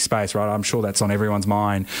tradie space, right? I'm sure that's on everyone's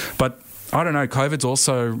mind. But I don't know, COVID's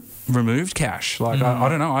also removed cash. Like, I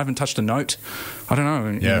don't know, I haven't touched a note, I don't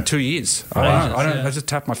know, in 2 years. I just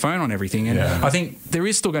tap my phone on everything. And I think there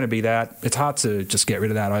is still going to be that. It's hard to just get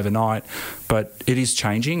rid of that overnight, but it is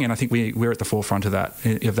changing, and I think we're at the forefront of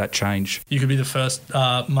that change. You could be the first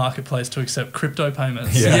marketplace to accept crypto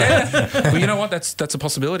payments. Well, you know what? That's a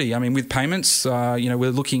possibility. I mean, with payments,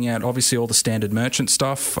 we're looking at obviously all the standard merchant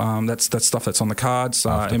stuff. That's stuff that's on the cards.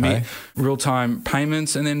 Real-time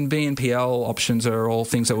payments, and then BNPL options are all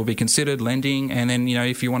things that will be considered, lending, and then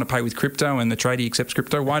if you want to pay with crypto and the tradie accepts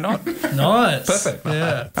crypto, why not? Nice. Perfect.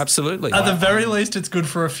 Yeah. Absolutely. At the very least, it's good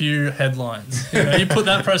for a few headlines. You put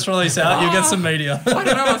that press release out, you get some media. I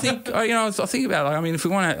don't know. I think I think about it. I mean, if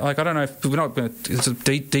we want to, I don't know if we're not going to, it's a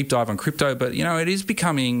deep dive on crypto, but it is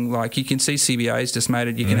becoming like, you can see CBA's just made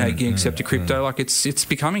it. You can accept your crypto. Like it's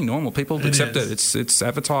becoming normal. People accept it. It's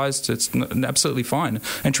advertised. It's absolutely fine,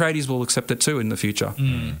 and tradies will accept it too in the future.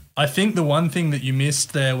 I think the one thing that you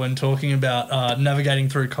missed there when talking about navigating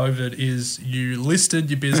through COVID is you listed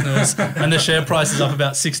your business and the share price is up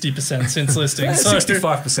about 60% since listing.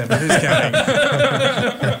 65%, but who's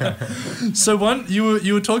counting? So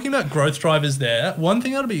you were talking about growth drivers there. One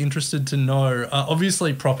thing I'd be interested to know,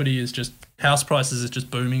 obviously property is just, house prices is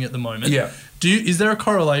just booming at the moment. Yeah. Is there a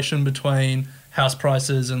correlation between house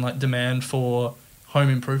prices and like demand for home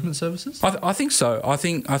improvement services? I think so. I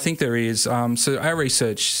think there is. So our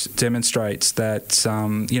research demonstrates that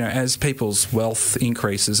as people's wealth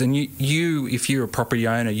increases, and you if you're a property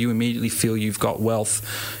owner, you immediately feel you've got wealth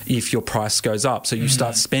if your price goes up. So you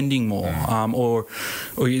start spending more, or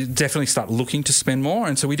you definitely start looking to spend more.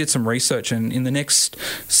 And so we did some research, and in the next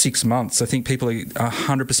 6 months, I think people are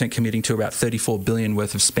 100% committing to about $34 billion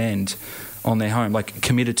worth of spend on their home, like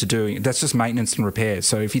committed to doing. That's just maintenance and repairs.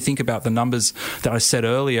 So if you think about the numbers that I said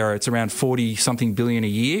earlier, it's around 40-something billion a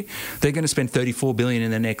year. They're going to spend $34 billion in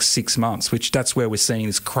the next 6 months, that's where we're seeing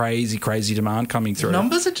this crazy demand coming through.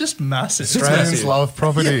 Numbers are just massive. Australians love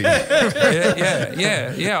property.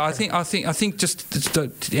 Yeah. I think just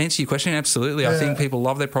to answer your question, absolutely. I think people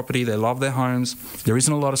love their property. They love their homes. There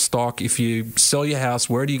isn't a lot of stock. If you sell your house,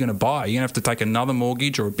 where are you going to buy? You're going to have to take another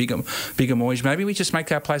mortgage or a bigger mortgage. Maybe we just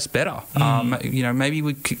make our place better. Maybe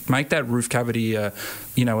we could make that roof cavity, a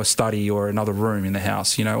study or another room in the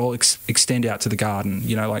house, or extend out to the garden,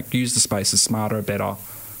 use the spaces smarter, better.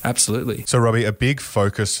 Absolutely. So, Robbie, a big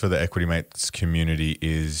focus for the Equity Mates community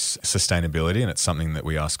is sustainability, and it's something that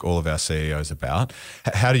we ask all of our CEOs about.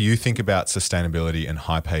 How do you think about sustainability and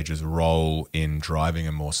hipage's role in driving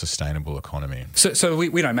a more sustainable economy? So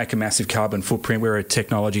we don't make a massive carbon footprint. We're a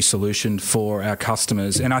technology solution for our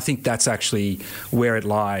customers, and I think that's actually where it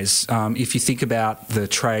lies. If you think about the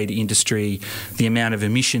trade industry, the amount of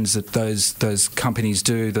emissions that those companies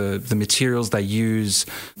do, the materials they use,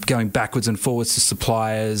 going backwards and forwards to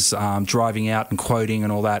suppliers, driving out and quoting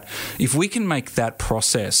and all that. If we can make that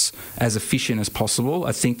process as efficient as possible,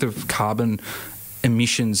 I think the carbon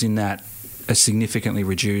emissions in that significantly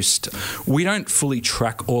reduced. We don't fully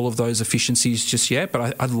track all of those efficiencies just yet,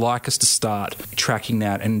 but I'd like us to start tracking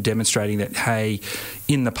that and demonstrating that, hey,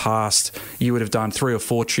 in the past, you would have done 3 or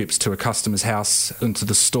 4 trips to a customer's house and to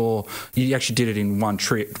the store. You actually did it in one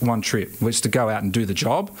trip, which is to go out and do the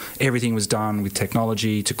job. Everything was done with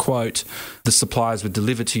technology. To quote, the supplies were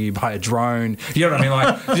delivered to you by a drone. You know what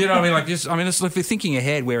I mean? It's like we're thinking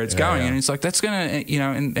ahead where it's going, and it's like that's going to,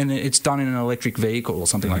 and it's done in an electric vehicle or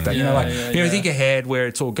something like that. Think ahead where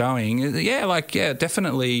it's all going.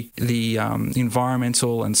 Definitely the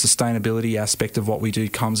environmental and sustainability aspect of what we do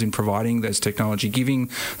comes in providing those technology, giving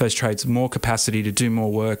those trades more capacity to do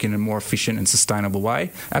more work in a more efficient and sustainable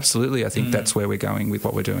way. Absolutely, I think that's where we're going with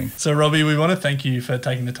what we're doing. So, Robbie, we want to thank you for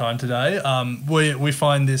taking the time today. We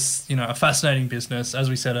find this, a fascinating business. As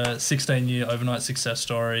we said, a 16-year overnight success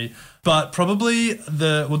story, but probably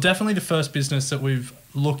definitely the first business that we've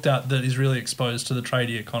looked at that is really exposed to the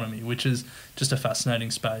tradie economy, which is just a fascinating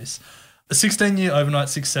space. A 16-year overnight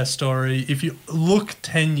success story. If you look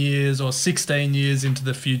 10 years or 16 years into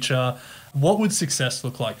the future, what would success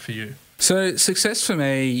look like for you? So success for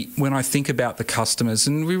me, when I think about the customers,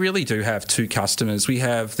 and we really do have 2 customers. We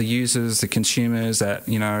have the users, the consumers that,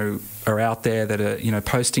 are out there that are,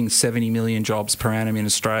 posting 70 million jobs per annum in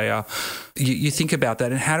Australia. You think about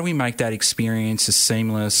that, and how do we make that experience as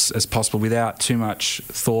seamless as possible without too much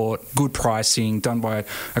thought, good pricing, done by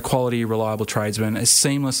a quality, reliable tradesman, as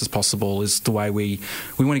seamless as possible is the way we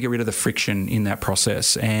want to get rid of the friction in that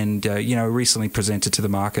process. And, recently presented to the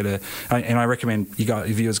market, and I recommend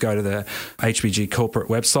viewers go to the HBG corporate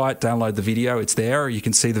website, download the video, it's there. You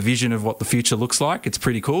can see the vision of what the future looks like. It's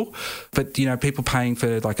pretty cool. But, people paying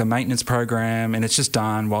for like a maintenance program, and it's just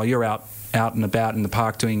done while you're out and about in the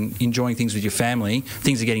park enjoying things with your family.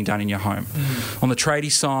 Things are getting done in your home. On the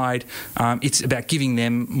tradie side, it's about giving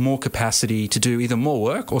them more capacity to do either more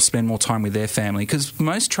work or spend more time with their family, because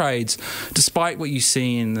most trades, despite what you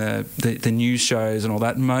see in the news shows and all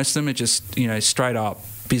that, most of them are just straight up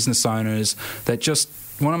business owners that just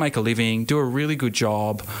want to make a living, do a really good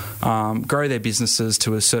job, grow their businesses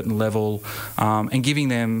to a certain level, and giving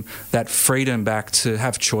them that freedom back to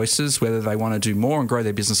have choices, whether they want to do more and grow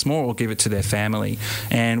their business more or give it to their family.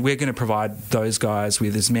 And we're going to provide those guys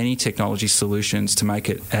with as many technology solutions to make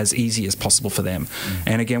it as easy as possible for them.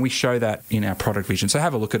 And again, we show that in our product vision. So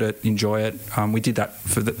have a look at it, enjoy it. We did that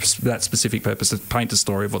for that specific purpose, to paint a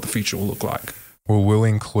story of what the future will look like. Well, we'll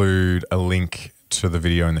include a link to the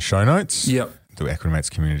video in the show notes. Yep. The Equity Mates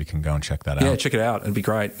community can go and check that out. Yeah, check it out. It'd be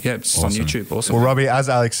great. Yeah, it's on YouTube. Awesome. Well, Robbie, as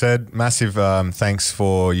Alex said, massive thanks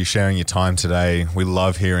for you sharing your time today. We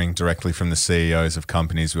love hearing directly from the CEOs of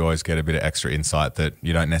companies. We always get a bit of extra insight that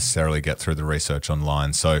you don't necessarily get through the research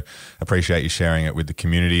online. So appreciate you sharing it with the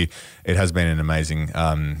community. It has been an amazing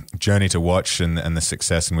journey to watch and the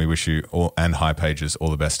success, and we wish you and hipages all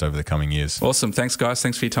the best over the coming years. Awesome. Thanks, guys.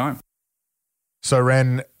 Thanks for your time. So,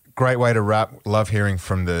 Ren, great way to wrap. Love hearing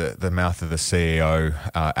from the mouth of the CEO.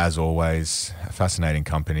 As always, a fascinating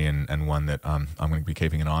company and one that I'm going to be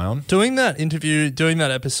keeping an eye on. Doing that interview, doing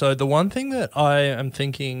that episode, the one thing that I am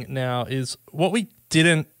thinking now is what we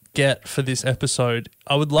didn't get for this episode.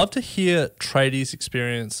 I would love to hear tradies'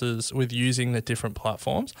 experiences with using the different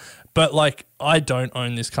platforms, but I don't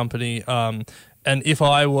own this company. And if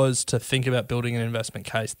I was to think about building an investment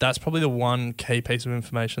case, that's probably the one key piece of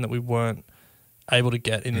information that we weren't able to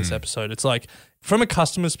get in this episode. It's like, from a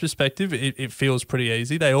customer's perspective, it feels pretty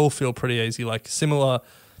easy. They all feel pretty easy, similar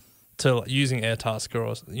to using Airtasker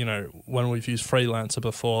or, when we've used Freelancer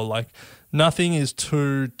before, nothing is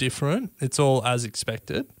too different. It's all as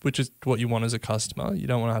expected, which is what you want as a customer. You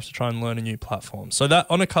don't want to have to try and learn a new platform. So that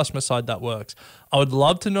on a customer side, that works. I would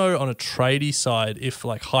love to know on a tradie side if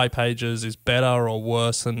hipages is better or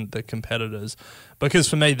worse than the competitors, because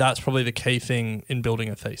for me, that's probably the key thing in building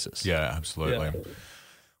a thesis. Yeah, absolutely. Yeah.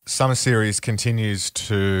 Summer Series continues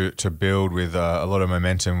to build with a lot of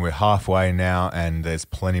momentum. We're halfway now and there's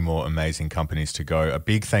plenty more amazing companies to go. A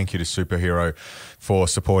big thank you to Superhero for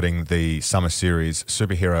supporting the Summer Series.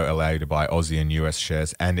 Superhero allow you to buy Aussie and US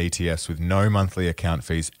shares and ETFs with no monthly account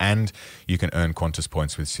fees, and you can earn Qantas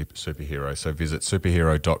points with Superhero. So visit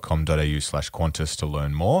superhero.com.au/Qantas to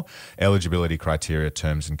learn more. Eligibility criteria,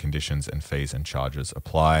 terms and conditions, and fees and charges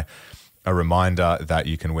apply. A reminder that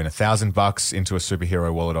you can win $1,000 into a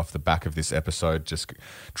Superhero wallet off the back of this episode. Just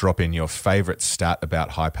drop in your favorite stat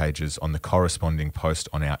about hipages on the corresponding post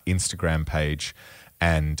on our Instagram page,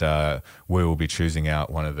 and we will be choosing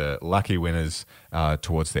out one of the lucky winners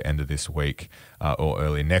towards the end of this week or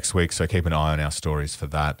early next week. So keep an eye on our stories for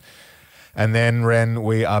that. And then, Ren,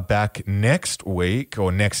 we are back next week,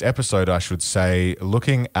 or next episode, I should say,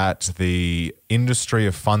 looking at the industry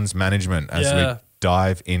of funds management as we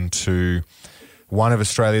dive into one of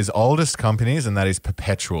Australia's oldest companies, and that is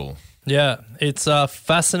Perpetual. Yeah, it's a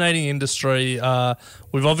fascinating industry.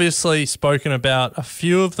 We've obviously spoken about a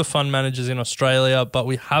few of the fund managers in Australia, but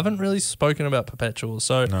we haven't really spoken about Perpetual.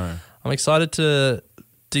 So I'm excited to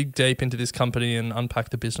dig deep into this company and unpack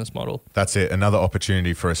the business model. That's it. Another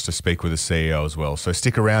opportunity for us to speak with the CEO as well. So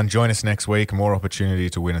stick around. Join us next week. More opportunity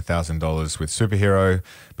to win $1,000 with Superhero.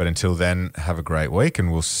 But until then, have a great week,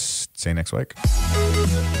 and we'll see you next week.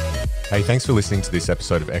 Hey, thanks for listening to this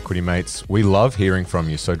episode of Equity Mates. We love hearing from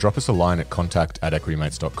you, so drop us a line at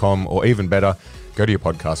contact@equitymates.com, or even better, go to your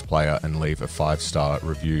podcast player and leave a 5-star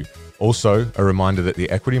review. Also, a reminder that the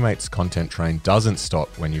Equity Mates content train doesn't stop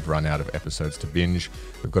when you've run out of episodes to binge.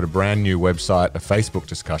 We've got a brand new website, a Facebook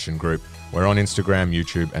discussion group. We're on Instagram,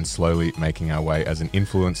 YouTube, and slowly making our way as an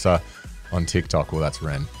influencer on TikTok. Well, that's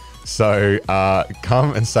Ren. So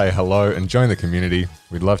come and say hello and join the community.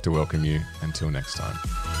 We'd love to welcome you. Until next time.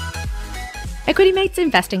 Equity Mates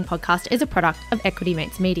Investing Podcast is a product of Equity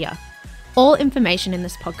Mates Media. All information in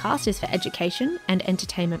this podcast is for education and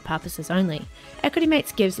entertainment purposes only. Equity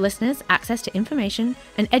Mates gives listeners access to information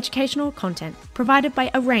and educational content provided by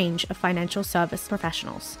a range of financial service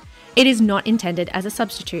professionals. It is not intended as a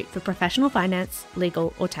substitute for professional finance,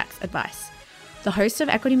 legal, or tax advice. The hosts of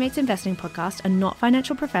Equity Mates Investing Podcast are not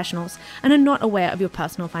financial professionals and are not aware of your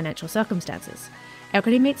personal financial circumstances.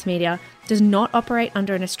 Equity Mates Media does not operate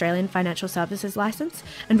under an Australian Financial Services Licence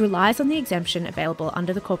and relies on the exemption available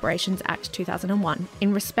under the Corporations Act 2001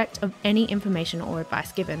 in respect of any information or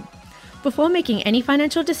advice given. Before making any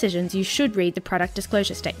financial decisions, you should read the product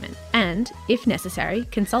disclosure statement and, if necessary,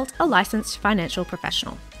 consult a licensed financial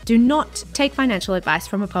professional. Do not take financial advice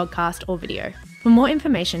from a podcast or video. For more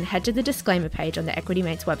information, head to the disclaimer page on the Equity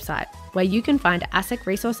Mates website, where you can find ASIC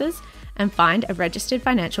resources and find a registered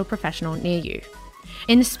financial professional near you.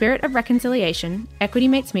 In the spirit of reconciliation, Equity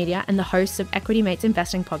Mates Media and the hosts of Equity Mates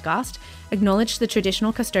Investing Podcast acknowledge the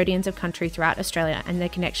traditional custodians of country throughout Australia and their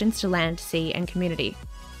connections to land, sea, and community.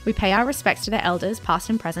 We pay our respects to their elders, past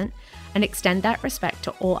and present, and extend that respect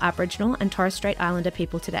to all Aboriginal and Torres Strait Islander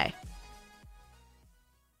people today.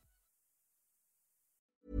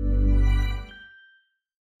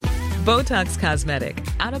 Botox Cosmetic,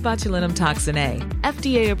 out of botulinum toxin A,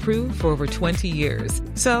 FDA approved for over 20 years.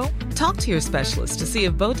 So, talk to your specialist to see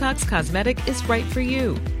if Botox Cosmetic is right for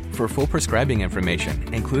you. For full prescribing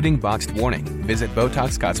information, including boxed warning, visit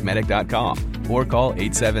BotoxCosmetic.com or call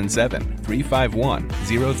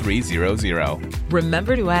 877-351-0300.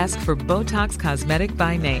 Remember to ask for Botox Cosmetic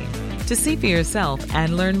by name. To see for yourself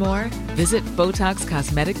and learn more, visit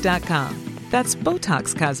BotoxCosmetic.com. That's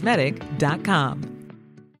BotoxCosmetic.com.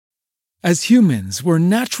 As humans, we're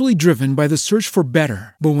naturally driven by the search for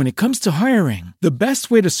better. But when it comes to hiring, the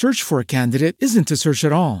best way to search for a candidate isn't to search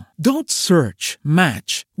at all. Don't search,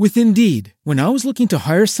 match with Indeed. When I was looking to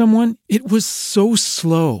hire someone, it was so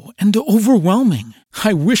slow and overwhelming.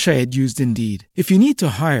 I wish I had used Indeed. If you need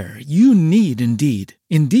to hire, you need Indeed.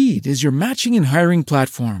 Indeed is your matching and hiring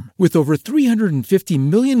platform with over 350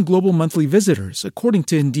 million global monthly visitors, according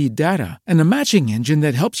to Indeed data, and a matching engine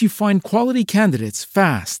that helps you find quality candidates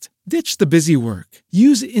fast. Ditch the busy work.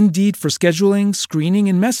 Use Indeed for scheduling, screening,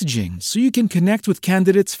 and messaging so you can connect with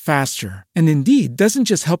candidates faster. And Indeed doesn't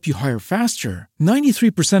just help you hire faster.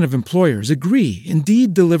 93% of employers agree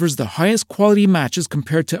Indeed delivers the highest quality matches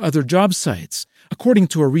compared to other job sites, according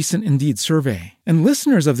to a recent Indeed survey. And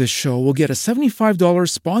listeners of this show will get a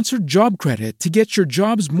 $75 sponsored job credit to get your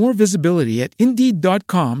jobs more visibility at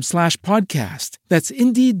Indeed.com/podcast. That's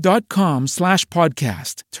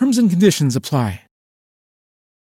Indeed.com/podcast. Terms and conditions apply.